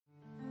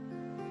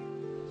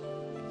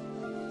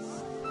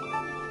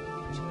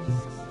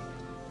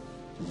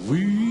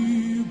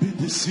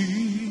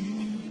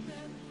deceived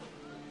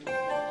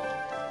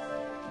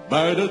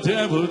by the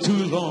devil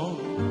too long.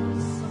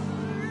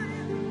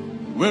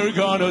 We're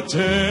gonna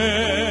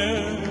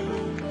tear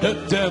the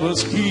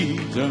devil's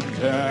kingdom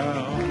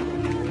down.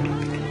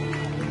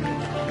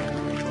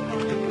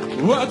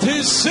 What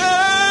he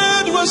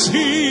said was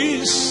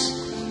his.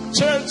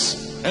 Church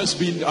has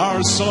been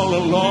ours all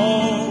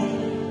along.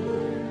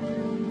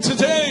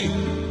 Today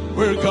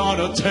we're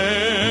gonna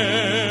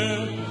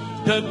tear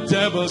the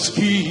devil's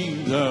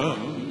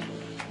kingdom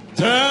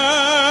down.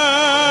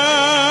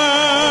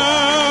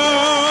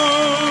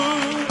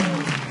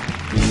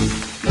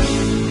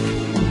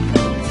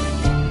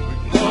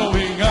 We're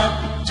going up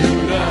to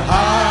the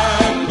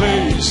high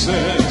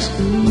places.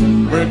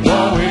 We're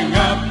going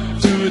up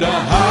to the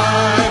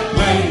high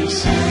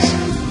places.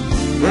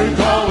 We're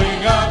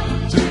going up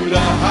to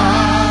the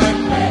high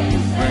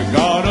places. We're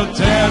gonna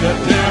tear the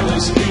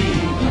devil's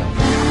kingdom.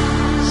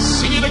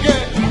 Sing it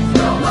again.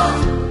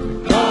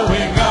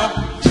 Going up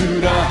to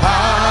the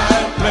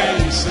high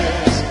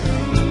places.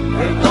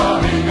 We're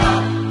going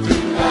up to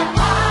the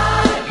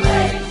high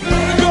places.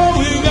 We're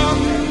going up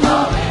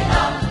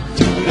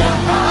to the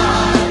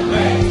high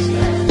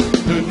places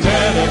to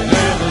tear the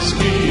devil's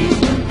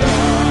kingdom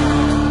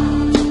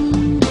down.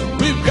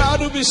 We've got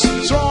to be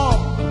strong.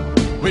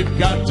 We've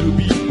got to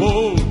be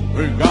bold.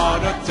 We're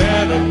gonna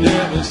tear the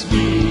devil's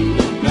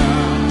kingdom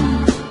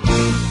down.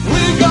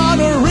 We're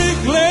gonna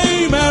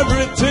reclaim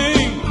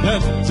everything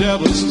that the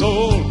devil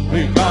stole.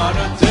 We're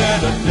gonna tear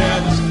the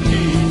devil's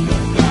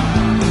kingdom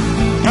down.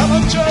 Come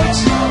on, church.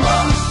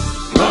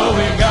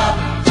 Going up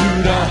to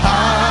the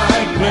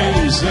high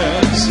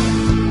places.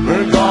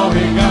 We're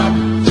going up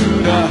to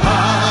the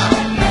high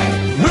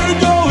places. We're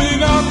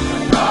going up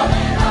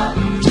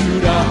to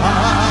the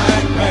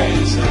high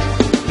places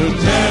to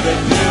tear the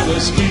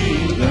devil's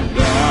kingdom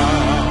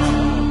down.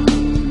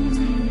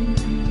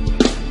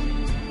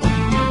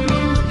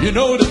 You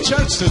know the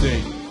church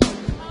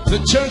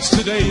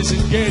today is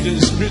engaged in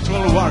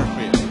spiritual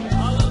warfare.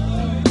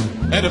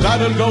 And the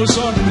battle goes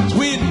on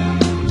between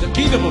the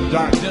kingdom of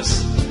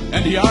darkness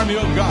and the army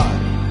of God.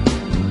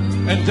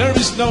 And there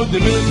is no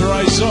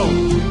demilitarized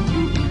zone.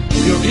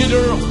 You're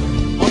either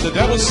on the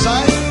devil's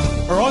side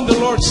or on the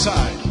Lord's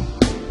side.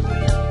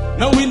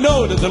 Now we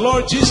know that the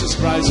Lord Jesus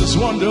Christ has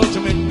won the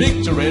ultimate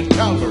victory at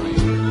Calvary.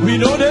 We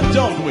know that,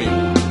 don't we?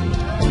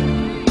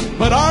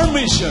 But our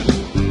mission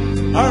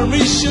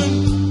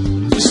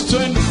is to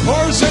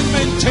enforce and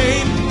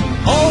maintain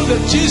all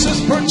that Jesus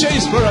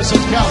purchased for us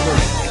at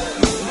Calvary.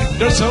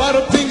 There's a lot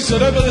of things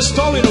that have been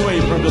stolen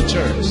away from the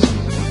church.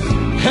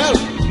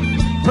 Health,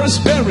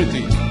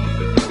 prosperity,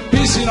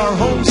 peace in our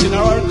homes, in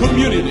our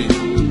community,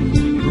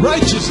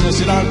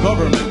 righteousness in our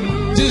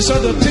government. These are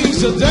the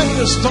things that devil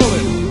has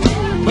stolen.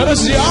 But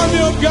as the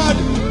army of God,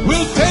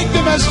 we'll take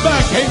them as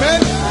back.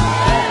 Amen?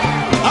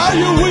 Are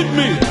you with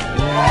me?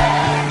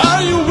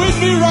 Are you with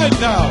me right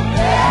now?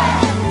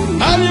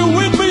 Are you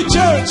with me,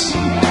 church?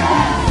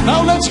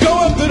 Now let's go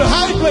up to the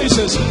high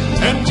places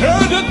and tear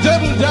the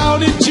devil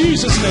down in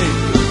Jesus' name.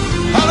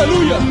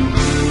 Hallelujah.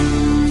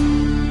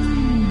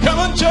 Come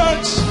on,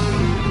 church.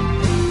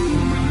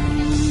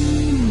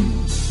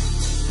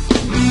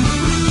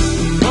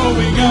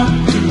 Going up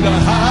to the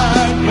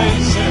high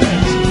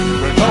places.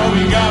 We're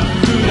going up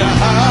to the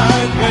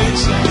high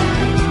places.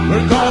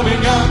 We're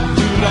going up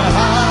to the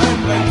high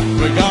places.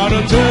 We're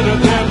gonna tear the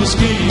devil's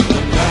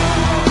kingdom down.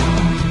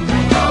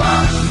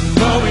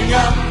 Going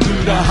up to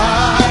the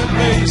high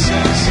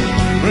places.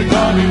 We're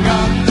going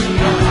up to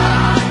the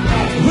high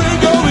places. We're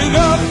going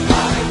up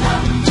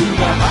to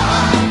the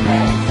high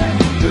places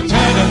to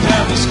tear the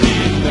devil's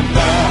kingdom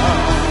down.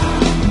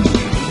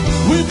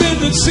 We've been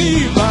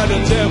deceived by the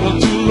devil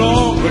too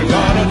long. We're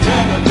gonna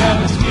tear the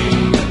devil's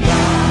kingdom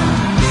down.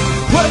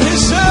 What he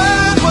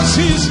said was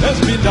his has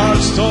been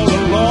ours all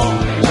along.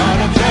 We're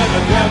gonna tear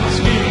the devil's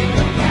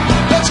kingdom down.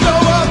 Let's go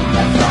up.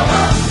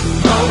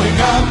 Going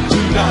up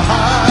to the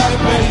high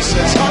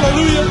places.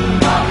 Hallelujah.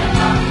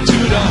 To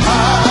the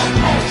high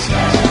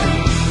places.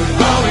 We're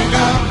going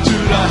up to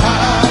the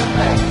high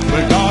places.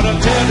 We're gonna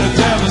tear the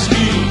devil's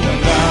kingdom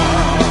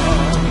down.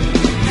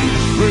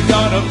 We're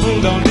gonna pull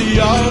down the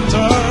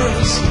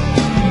altars.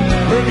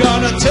 We're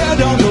gonna tear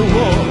down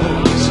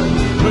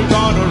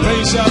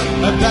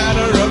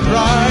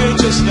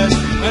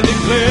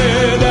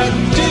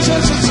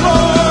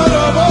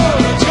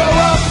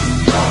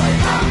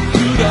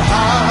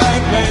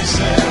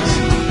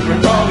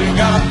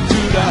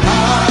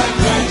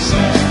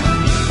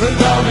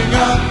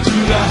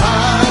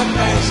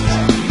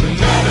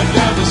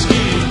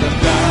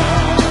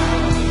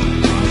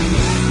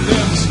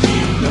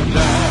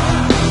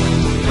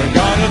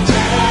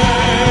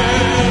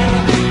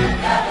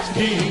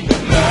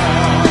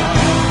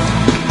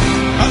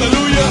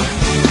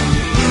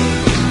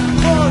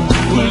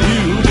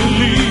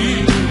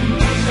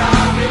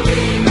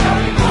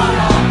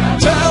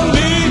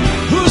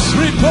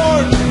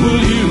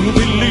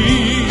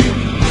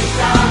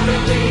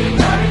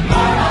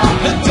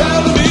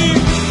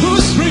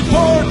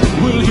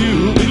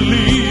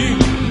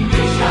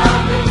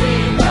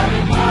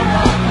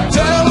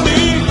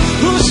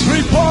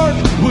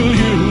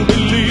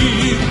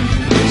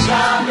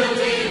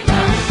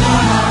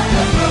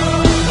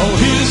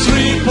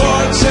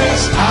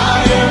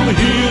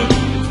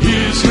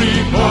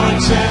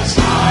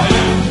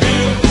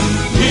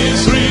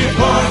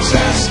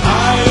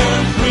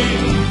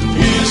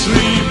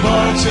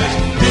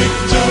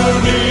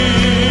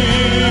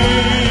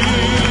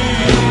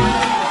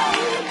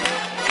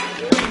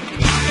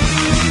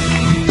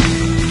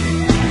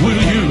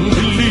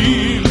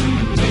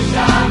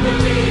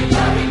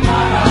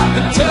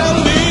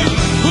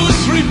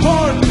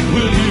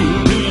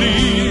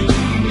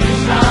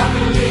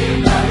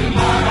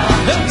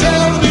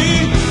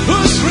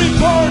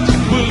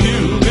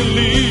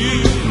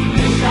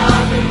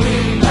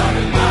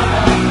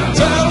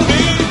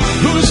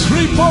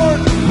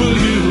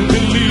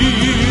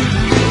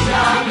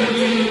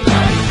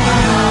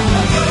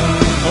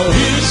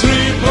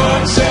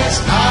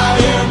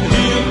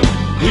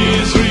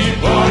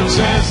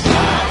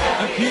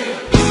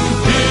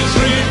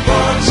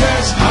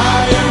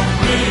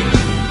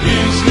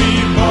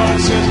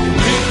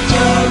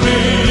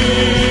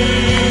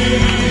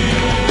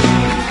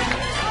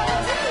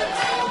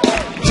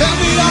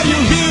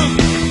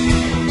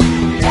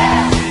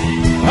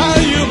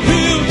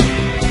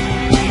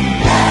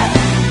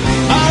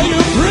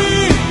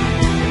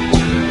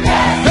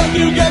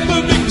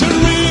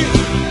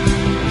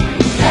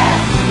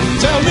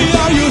me,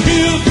 are you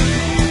healed?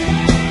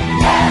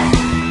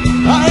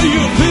 Are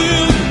you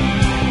filled?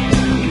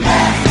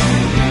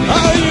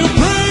 Are you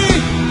free?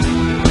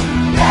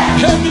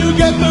 Can you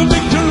get the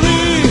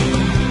victory?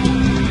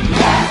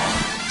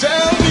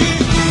 Tell me,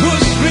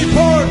 whose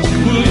report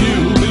will you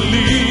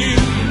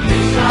believe?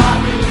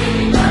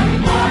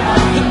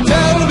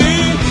 Tell me,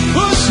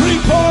 whose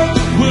report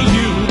will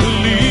you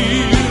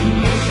believe?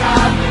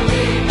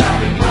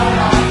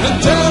 And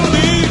tell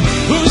me,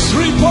 whose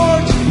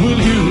report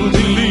will you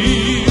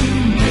believe?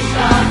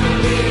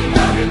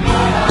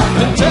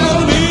 And tell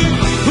me,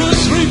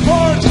 whose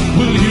report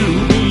will you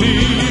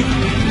believe?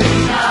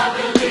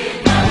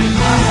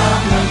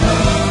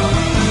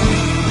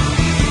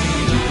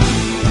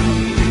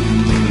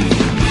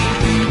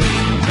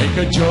 Make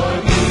a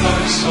joyful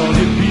noise, all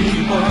you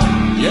people.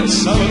 Yes,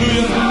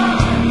 hallelujah,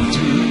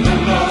 to the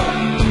Lord.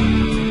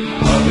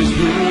 Of His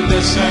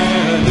goodness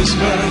and His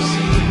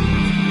mercy,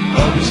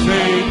 of His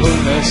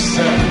faithfulness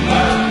and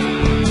love.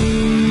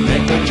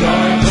 Make a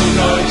joyful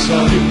noise,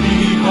 all you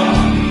people.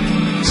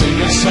 Sing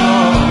a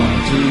song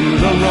to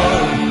the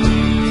Lord.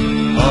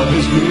 Of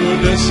His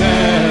goodness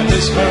and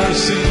His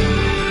mercy,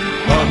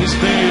 of His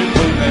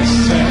faithfulness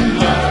and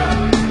love.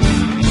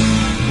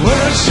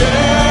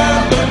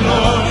 Worship the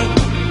Lord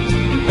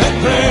and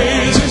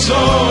praise His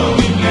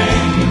holy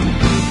name.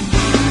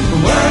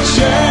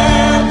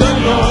 Worship the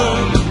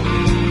Lord,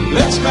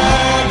 let's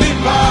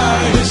magnify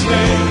His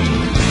name.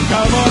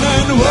 Come on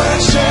and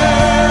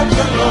worship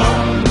the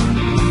Lord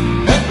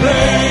and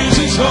praise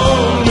His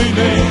holy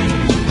name.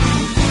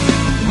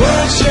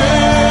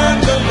 Worship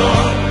the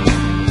Lord,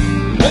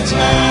 let's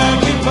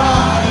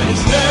magnify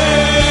His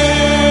name.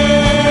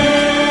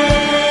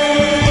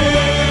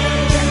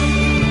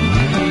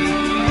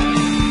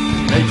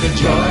 Make a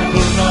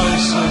joyful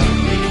noise,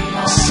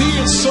 sing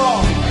a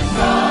song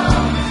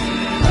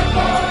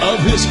of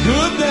His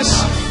goodness,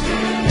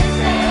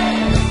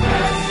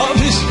 of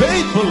His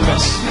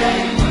faithfulness.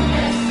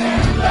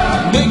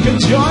 Make a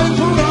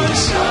joyful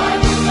noise,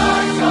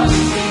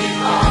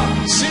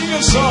 sing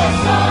a song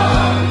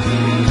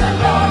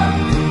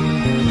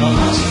of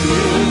His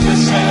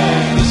goodness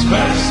and His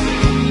mercy,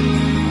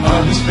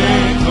 of His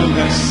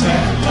faithfulness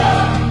and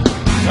love.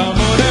 Come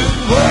on and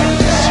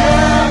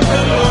worship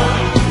the Lord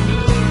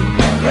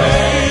and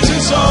praise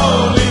His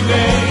holy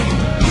name.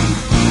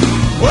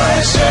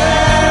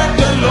 Worship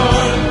the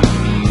Lord,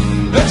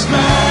 let's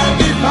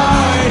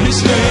magnify His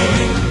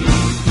name.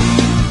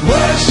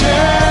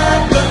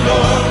 Worship the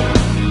Lord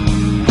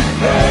and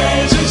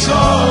praise His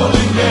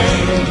holy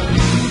name.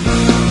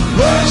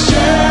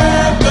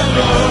 Worship the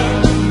Lord,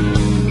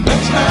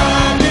 let's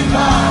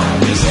magnify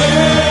His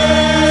name.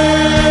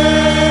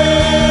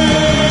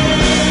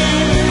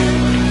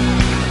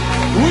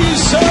 We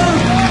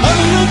serve a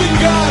living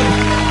God.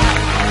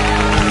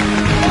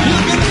 You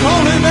can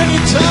call Him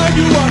anytime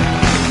you want.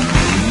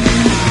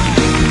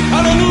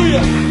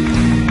 Hallelujah.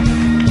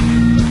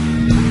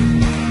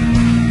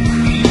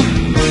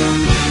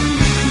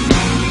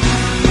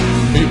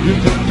 If you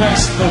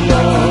confess the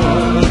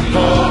Lord,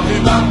 call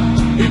Him out.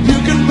 If you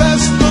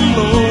confess the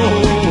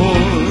Lord,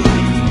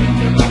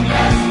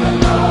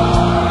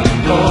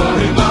 call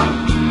Him out.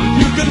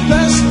 If you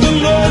confess the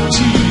Lord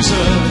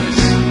Jesus,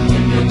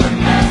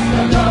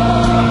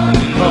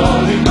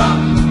 call Him out.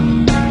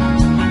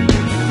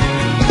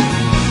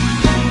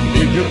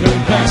 If you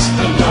confess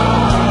the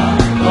Lord,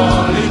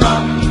 call Him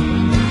out.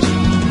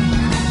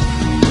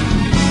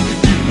 If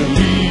you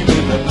believe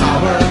in the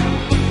power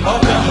of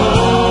the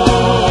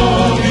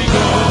Holy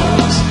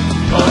Ghost,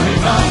 call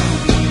Him out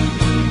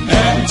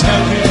and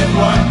tell Him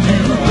what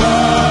you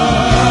want.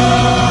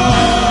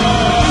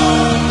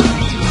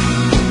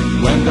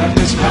 When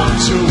darkness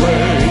comes your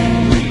way,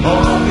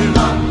 call Him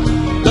out.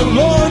 The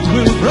Lord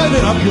will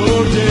brighten up your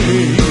day.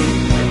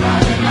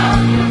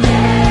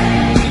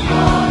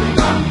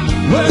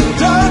 When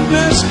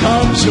darkness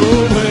comes your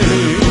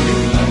way,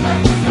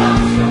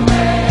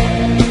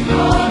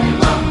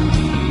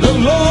 the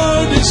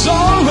Lord is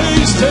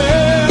always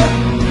there.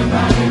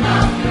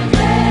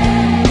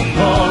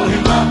 Call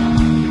Him out.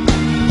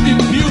 If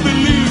you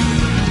believe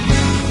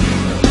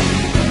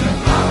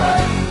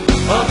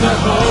of the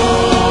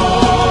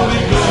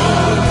Holy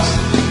Ghost,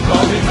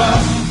 call Him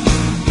out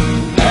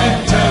and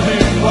tell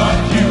Him what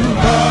you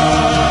want.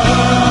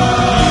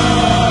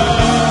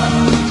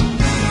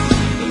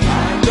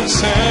 The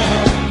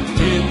sand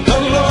in the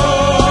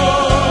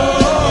Lord,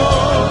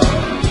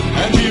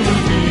 and He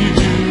will give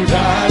you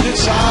the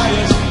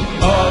desires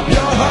of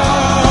your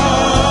heart.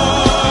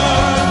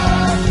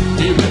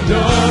 Even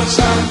though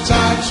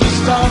sometimes we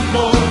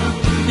stumble,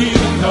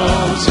 even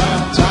though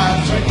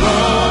sometimes we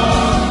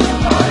fall,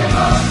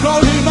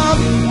 call Him up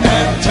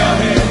and tell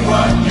Him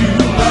what you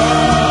want.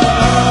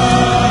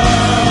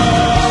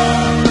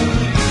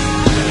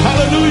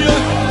 Hallelujah.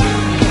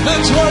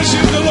 Let's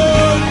worship the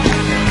Lord.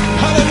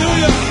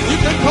 Hallelujah. You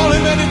can call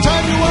Him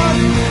anytime you want.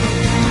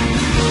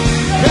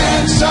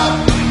 Can't stop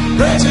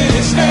praising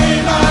His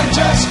name, I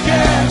just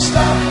can't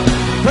stop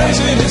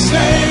praising His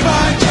name, I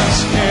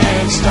just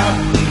can't stop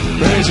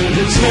praising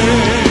His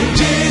name.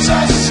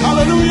 Jesus,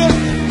 hallelujah.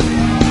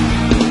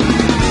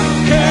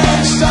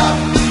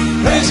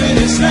 Praising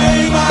His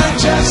name, I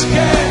just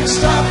can't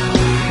stop.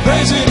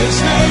 Praising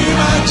His name,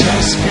 I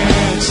just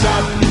can't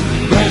stop.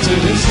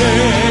 Praising His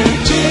name,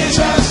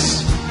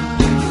 Jesus.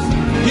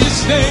 His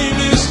name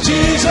is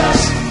Jesus.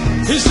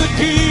 He's the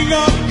King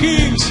of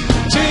Kings.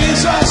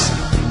 Jesus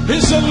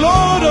is the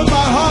Lord of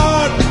my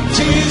heart.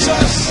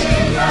 Jesus,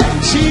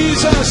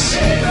 Jesus,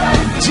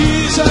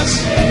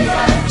 Jesus,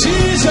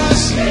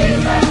 Jesus,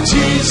 Jesus,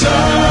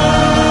 Jesus,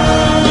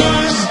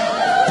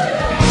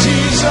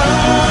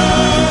 Jesus,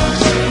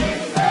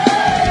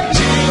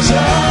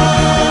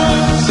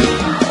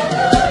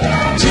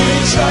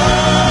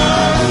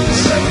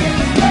 Jesus.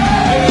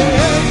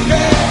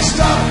 Can't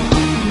stop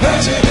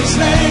praising His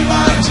name. I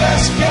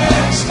just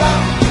can't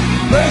stop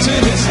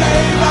praising His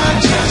name. I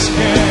just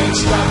can't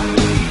stop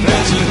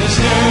praising His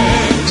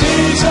name.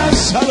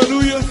 Jesus,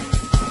 hallelujah.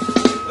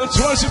 Let's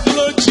worship the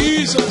Lord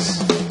Jesus.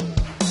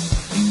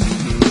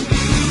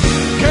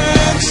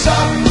 Can't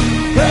stop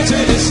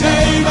praising His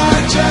name. I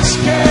just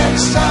can't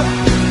stop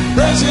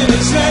praising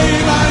His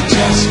name. I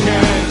just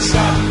can't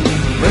stop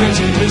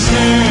praising His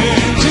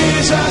name.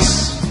 Jesus.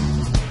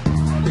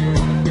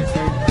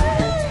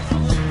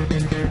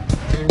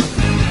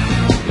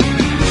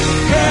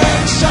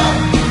 Can't stop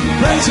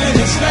praising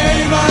His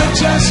name. I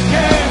just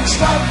can't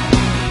stop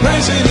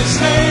praising His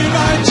name.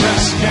 I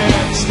just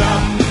can't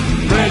stop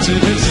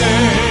praising His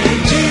name.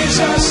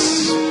 Jesus,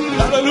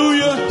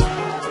 hallelujah.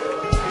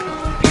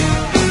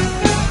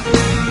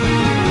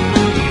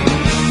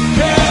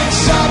 Can't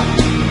stop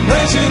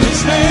praising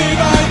His name.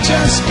 I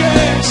just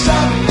can't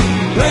stop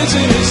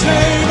praising His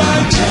name. I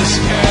just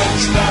can't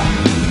stop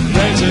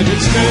praising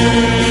His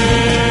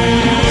name.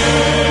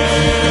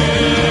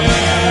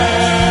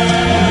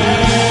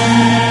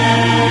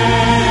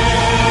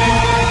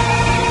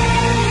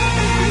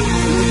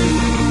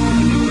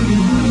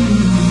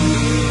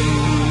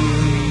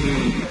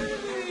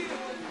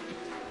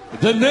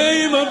 The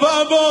name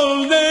above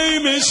all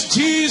name is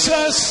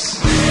Jesus.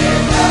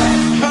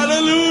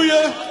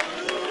 Hallelujah.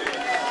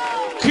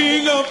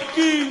 King of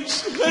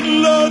kings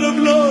and Lord of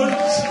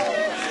lords.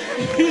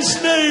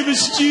 His name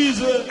is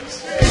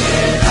Jesus.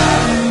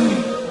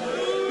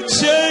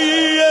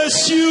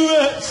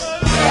 JESUS.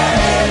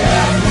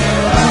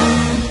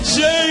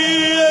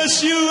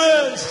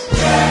 JESUS.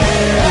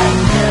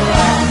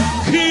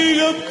 King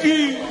of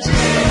kings.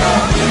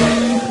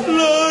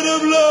 Lord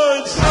of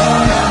lords.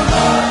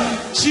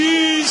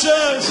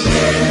 Jesus,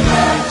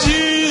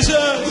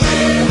 Jesus,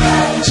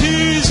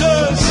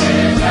 Jesus,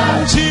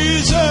 Jesus,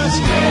 Jesus,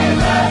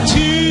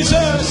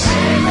 Jesus,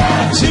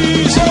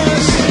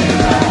 Jesus,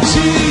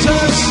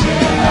 Jesus,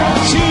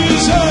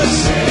 Jesus,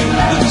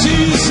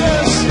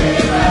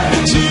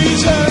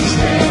 Jesus,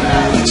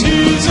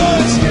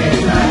 Jesus,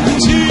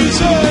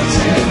 Jesus,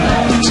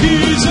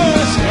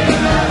 Jesus,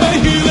 my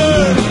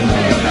healer,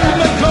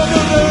 my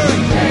comforter,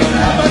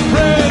 my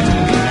friend,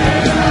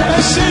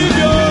 my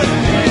Savior,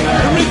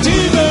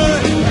 Redeemer,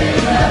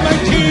 my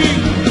King,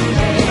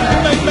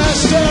 my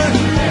Master,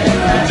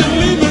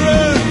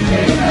 Deliverer,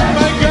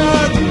 my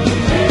God,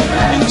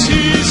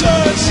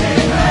 Jesus,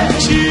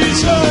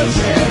 Jesus,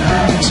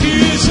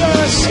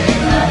 Jesus,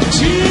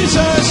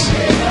 Jesus,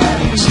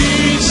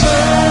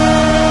 Jesus.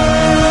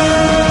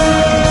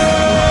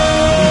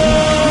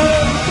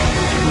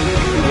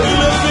 We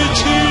love you,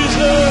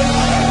 Jesus.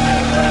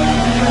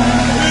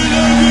 We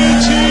love you,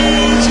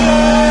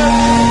 Jesus.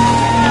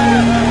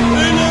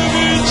 We love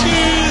you,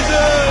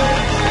 Jesus.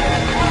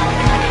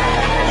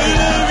 We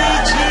love you,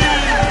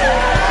 Jesus.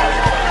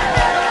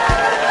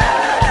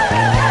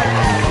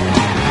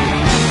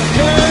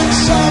 Can't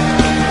stop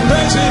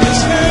praising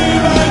His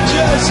name. I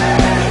just,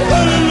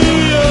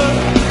 hallelujah.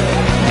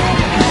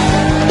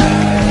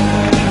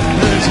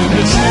 Praising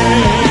His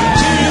name,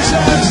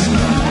 Jesus.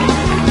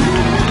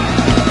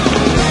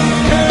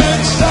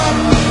 Can't stop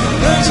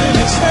praising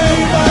His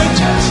name. I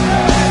just,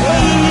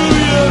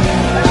 hallelujah.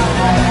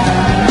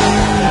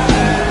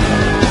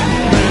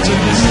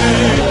 Praising His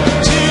name,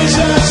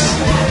 Jesus.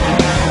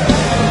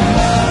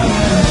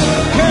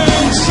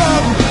 Can't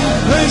stop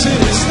praising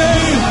His